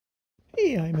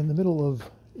Hey, I'm in the middle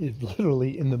of,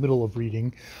 literally in the middle of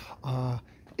reading uh,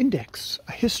 Index,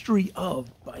 A History of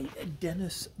by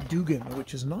Dennis Dugan,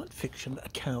 which is a nonfiction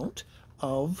account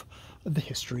of the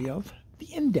history of the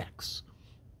Index.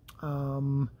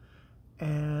 And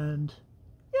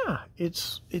yeah,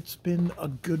 it's been a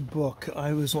good book.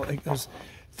 I was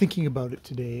thinking about it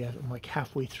today. I'm like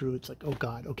halfway through. It's like, oh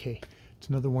God, okay, it's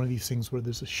another one of these things where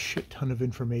there's a shit ton of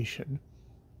information.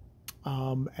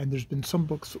 And there's been some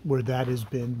books where that has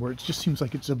been, where it just seems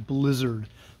like it's a blizzard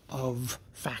of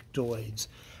factoids,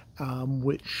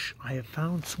 which I have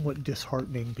found somewhat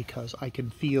disheartening because I can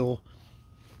feel,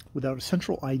 without a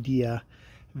central idea,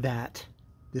 that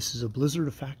this is a blizzard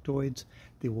of factoids.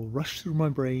 They will rush through my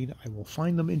brain. I will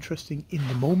find them interesting in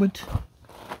the moment.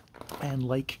 And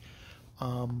like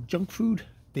junk food,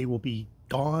 they will be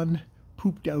gone,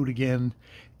 pooped out again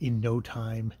in no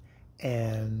time.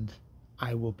 And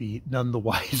I will be none the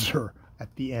wiser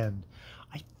at the end.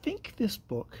 I think this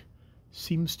book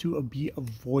seems to be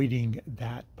avoiding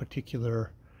that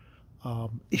particular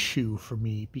issue for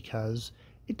me because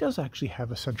it does actually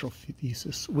have a central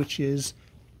thesis, which is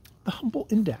the humble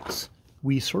index.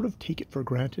 We sort of take it for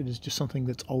granted as just something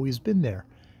that's always been there.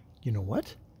 You know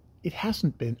what? It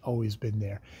hasn't been always been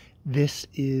there. This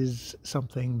is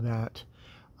something that,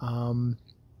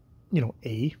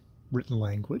 A, written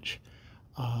language,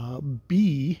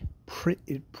 B,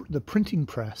 the printing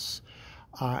press,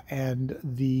 and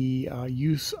the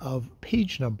use of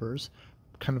page numbers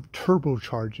kind of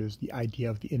turbocharges the idea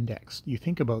of the index. You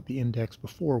think about the index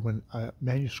before, when a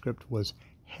manuscript was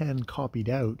hand copied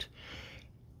out,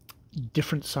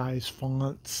 different size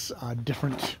fonts,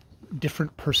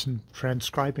 different person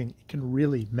transcribing, it can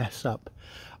really mess up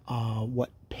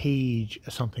what page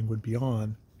something would be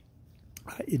on.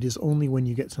 It is only when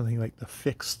you get something like the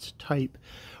fixed type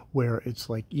where it's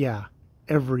like, yeah,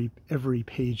 every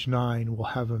page 9 will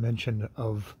have a mention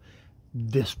of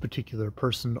this particular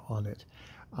person on it,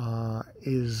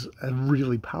 is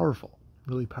really powerful,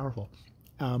 really powerful.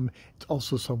 It's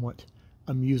also somewhat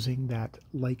amusing that,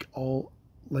 like all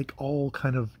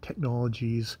kind of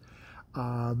technologies,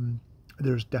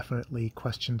 there's definitely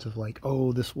questions of like,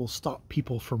 oh, this will stop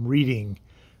people from reading.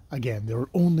 Again, they're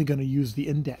only going to use the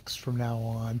index from now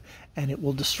on, and it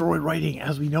will destroy writing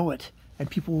as we know it,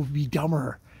 and people will be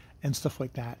dumber, and stuff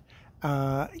like that.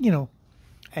 Uh, you know,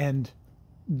 and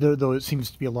though it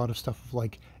seems to be a lot of stuff of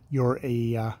like, you're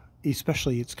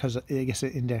especially it's because I guess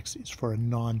an index is for a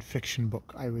non-fiction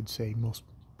book, I would say, most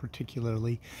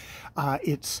particularly.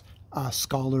 It's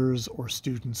scholars or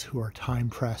students who are time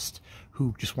pressed,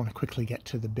 who just want to quickly get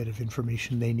to the bit of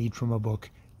information they need from a book,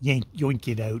 yoink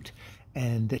it out,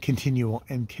 and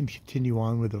continue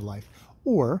on with their life.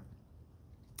 Or,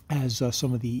 as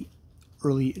some of the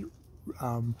early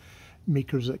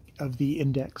makers of the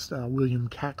index, William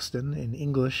Caxton in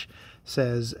English,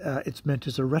 says, it's meant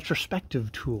as a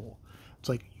retrospective tool. It's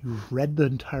like you've read the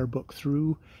entire book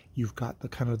through, you've got the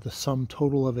kind of the sum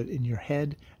total of it in your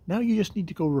head. Now you just need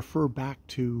to go refer back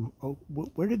to, oh,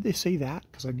 where did they say that?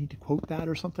 Because I need to quote that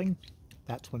or something.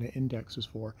 That's what an index is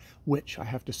for, which I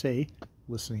have to say,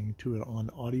 listening to it on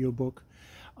audiobook,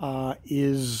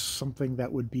 is something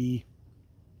that would be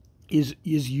is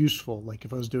useful. Like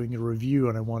if I was doing a review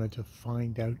and I wanted to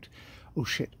find out, oh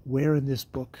shit, where in this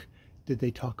book did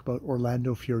they talk about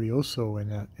Orlando Furioso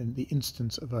and the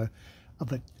instance of a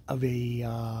of a of a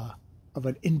of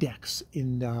an index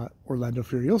in Orlando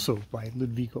Furioso by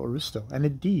Ludovico Aristo? And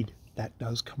indeed, that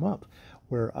does come up,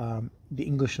 where the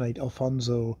English knight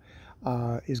Alfonso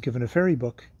is given a fairy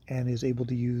book and is able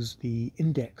to use the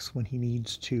index when he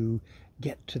needs to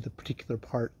get to the particular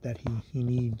part that he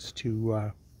needs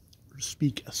to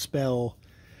speak a spell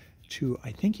to,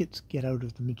 I think it's get out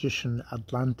of the magician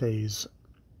Atlante's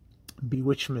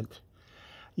bewitchment.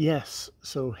 Yes,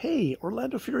 so hey,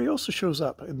 Orlando Furioso shows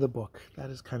up in the book. That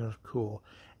is kind of cool.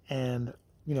 And,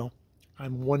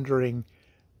 I'm wondering,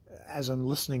 as I'm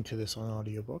listening to this on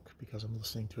audiobook, because I'm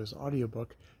listening to his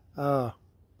audiobook,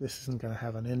 this isn't going to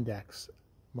have an index,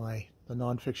 the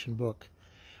nonfiction book.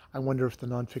 I wonder if the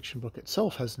nonfiction book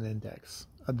itself has an index.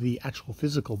 The actual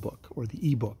physical book or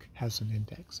the ebook has an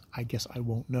index. I guess I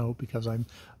won't know because I'm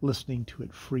listening to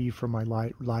it free from my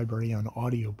library on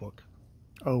audiobook.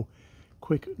 Oh,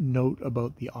 quick note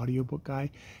about the audiobook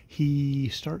guy. He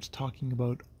starts talking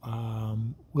about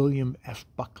William F.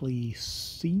 Buckley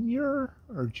Sr.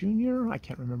 or Jr. I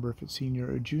can't remember if it's Senior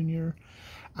or Junior.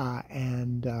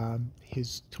 And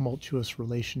his tumultuous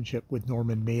relationship with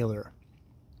Norman Mailer.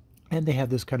 And they have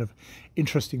this kind of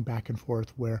interesting back and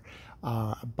forth where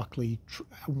Buckley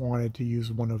wanted to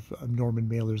use one of Norman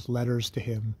Mailer's letters to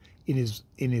him in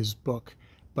his book,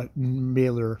 but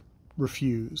Mailer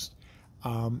refused.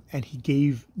 And he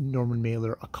gave Norman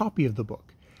Mailer a copy of the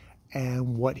book.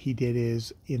 And what he did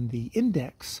is in the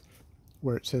index,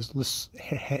 where it says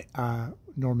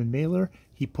Norman Mailer,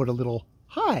 he put a little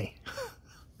hi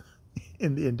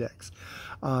in the index.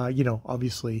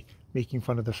 Obviously making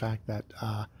fun of the fact that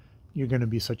you're going to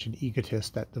be such an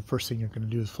egotist that the first thing you're going to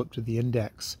do is flip to the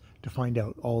index to find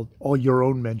out all your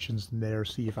own mentions in there,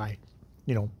 see if I,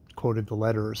 quoted the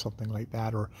letter or something like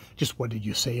that, or just what did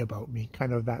you say about me,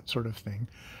 kind of that sort of thing,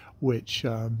 which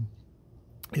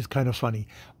is kind of funny.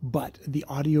 But the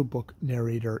audiobook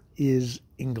narrator is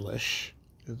English.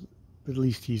 At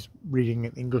least he's reading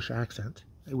an English accent,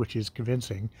 which is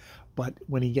convincing. But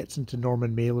when he gets into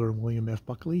Norman Mailer and William F.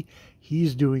 Buckley,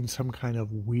 he's doing some kind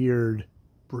of weird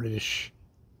British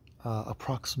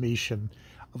approximation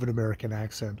of an American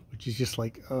accent, which is just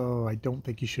like, oh, I don't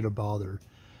think you should have bothered.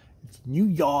 It's New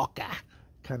York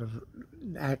kind of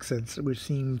accents, which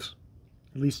seems,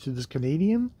 at least to this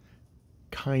Canadian,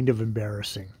 kind of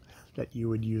embarrassing that you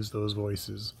would use those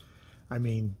voices. I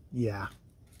mean, yeah.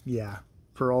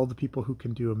 For all the people who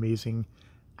can do amazing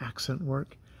accent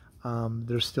work,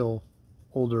 there's still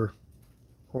older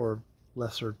or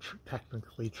lesser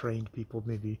technically trained people,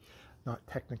 maybe not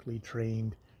technically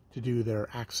trained to do their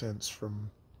accents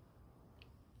from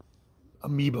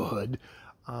amoebahood.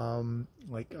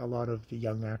 Like a lot of the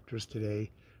young actors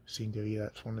today seem to be,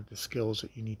 that's one of the skills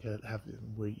that you need to have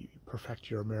where you perfect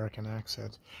your American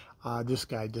accent. This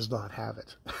guy does not have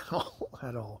it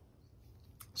at all.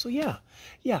 So yeah.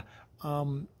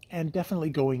 And definitely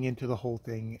going into the whole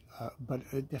thing, about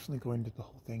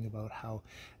how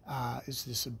is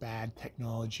this a bad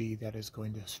technology that is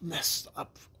going to mess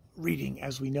up reading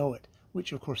as we know it,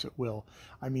 which of course it will.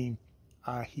 I mean,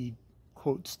 he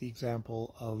quotes the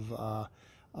example of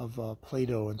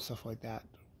Plato and stuff like that.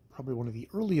 Probably one of the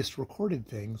earliest recorded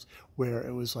things where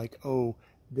it was like, oh,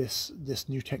 this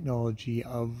new technology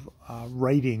of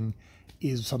writing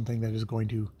is something that is going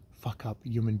to fuck up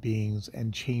human beings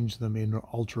and change them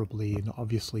inalterably in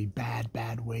obviously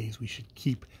bad ways. We should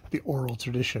keep the oral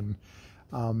tradition.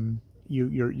 This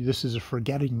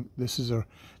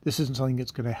isn't something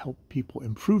that's going to help people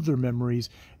improve their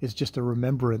memories. It's just a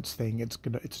remembrance thing. It's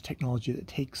a technology that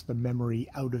takes the memory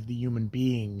out of the human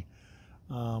being,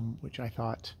 which I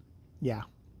thought, yeah,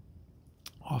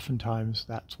 oftentimes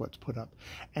that's what's put up.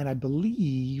 And I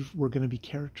believe we're going to be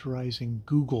characterizing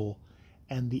Google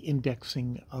and the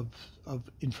indexing of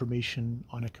information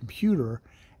on a computer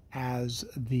as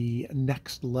the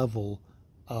next level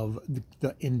of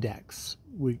the index.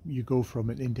 You go from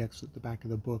an index at the back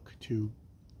of the book to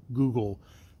Google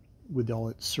with all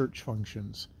its search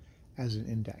functions as an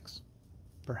index.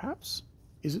 Perhaps.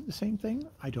 Is it the same thing?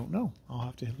 I don't know. I'll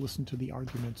have to listen to the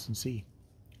arguments and see.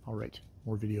 All right,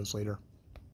 more videos later.